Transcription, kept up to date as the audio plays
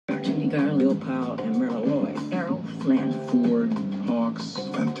Garland, Bill Powell, and Merle Lloyd. Errol Flynn. Ford, Hawks.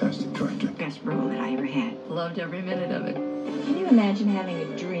 Fantastic director. Best role that I ever had. Loved every minute of it. Can you imagine having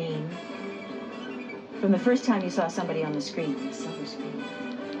a dream from the first time you saw somebody on the screen, the silver screen?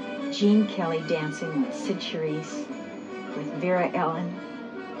 Gene Kelly dancing with Sid Charisse, with Vera Ellen.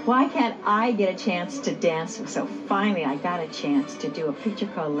 Why can't I get a chance to dance? So finally I got a chance to do a picture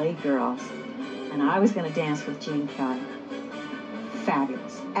called Lay Girls, and I was going to dance with Gene Kelly.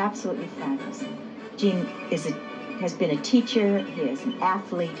 Fabulous, absolutely fabulous. Gene has been a teacher, he is an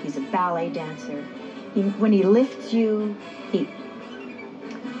athlete, he's a ballet dancer. When he lifts you, he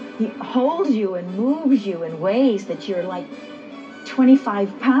holds you and moves you in ways that you're like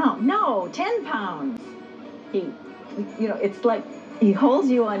 25 pounds. No, 10 pounds. It's like he holds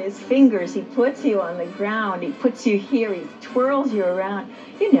you on his fingers, he puts you on the ground, he puts you here, he twirls you around.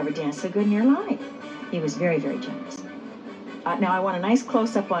 You never danced so good in your life. He was very, very generous. Now I want a nice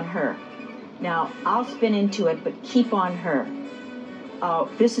close-up on her. Now, I'll spin into it, but keep on her. Oh,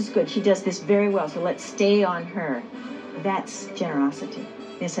 this is good. She does this very well, so let's stay on her. That's generosity,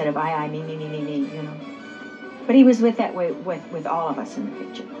 instead of I, me, you know. But he was with that way with all of us in the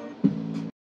picture.